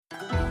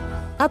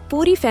अब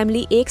पूरी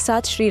फैमिली एक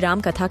साथ श्री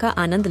राम कथा का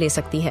आनंद ले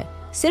सकती है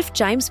सिर्फ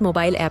चाइम्स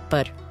मोबाइल ऐप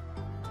पर।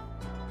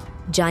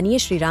 जानिए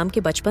श्री राम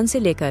के बचपन से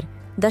लेकर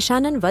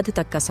दशानन वध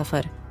तक का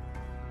सफर।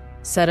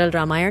 सरल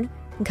रामायण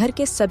घर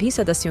के सभी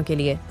सदस्यों के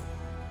लिए।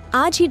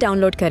 आज ही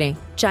डाउनलोड करें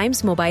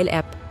चाइम्स मोबाइल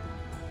ऐप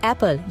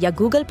एप्पल या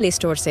गूगल प्ले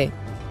स्टोर से।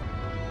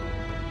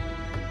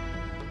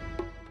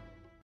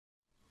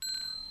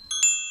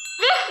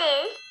 This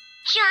is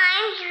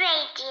Chimes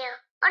Radio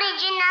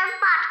original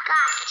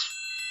podcast.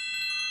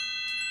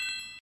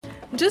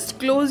 Just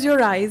close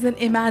your eyes and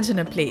imagine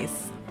a place,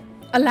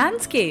 a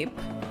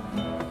landscape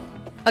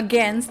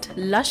against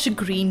lush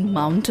green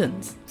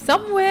mountains,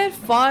 somewhere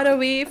far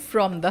away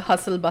from the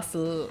hustle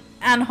bustle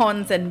and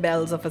horns and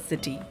bells of a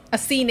city. A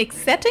scenic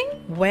setting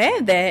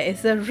where there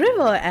is a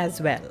river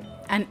as well.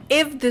 And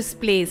if this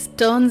place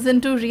turns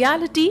into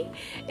reality,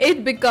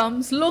 it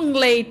becomes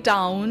Lunglei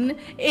town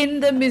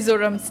in the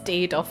Mizoram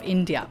state of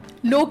India.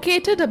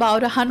 Located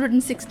about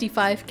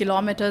 165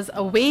 kilometers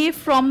away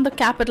from the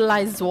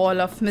capitalized wall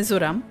of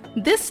Mizoram,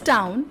 this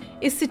town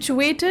is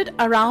situated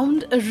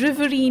around a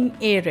riverine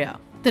area.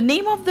 The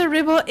name of the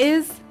river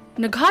is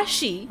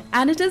Nagashi,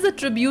 and it is a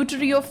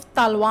tributary of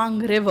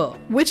Talwang River,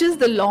 which is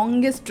the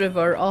longest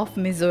river of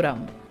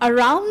Mizoram.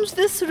 Around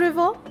this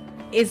river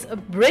is a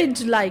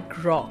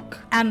bridge-like rock,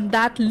 and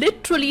that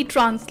literally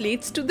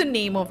translates to the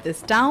name of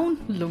this town,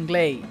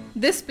 Lunglei.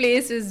 This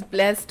place is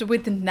blessed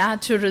with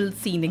natural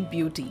scenic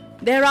beauty.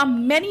 There are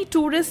many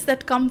tourists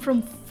that come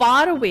from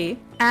far away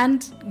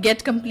and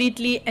get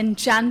completely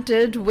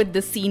enchanted with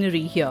the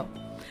scenery here.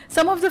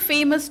 Some of the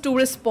famous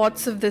tourist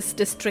spots of this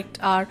district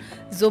are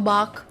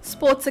Zobak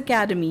Sports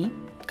Academy,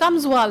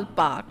 Kamswal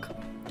Park,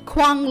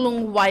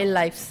 Kwanglung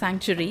Wildlife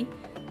Sanctuary,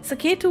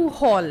 Saketu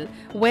Hall,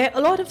 where a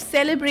lot of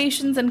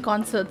celebrations and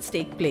concerts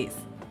take place,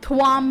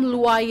 Thuam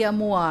Luaya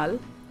Mual,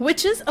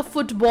 which is a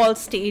football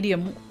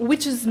stadium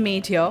which is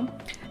made here,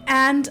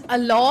 and a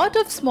lot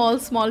of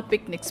small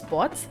picnic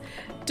spots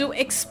to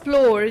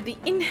explore the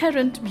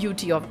inherent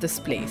beauty of this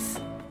place.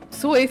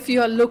 So if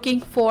you are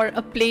looking for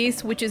a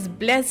place which is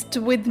blessed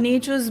with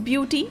nature's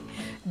beauty,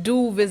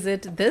 do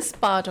visit this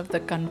part of the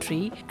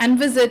country and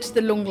visit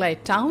the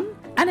Lunglei town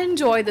and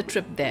enjoy the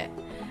trip there.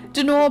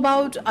 To know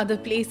about other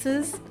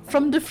places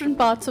from different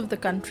parts of the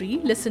country,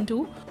 listen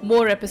to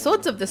more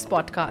episodes of this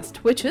podcast,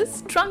 which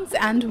is Trunks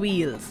and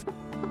Wheels.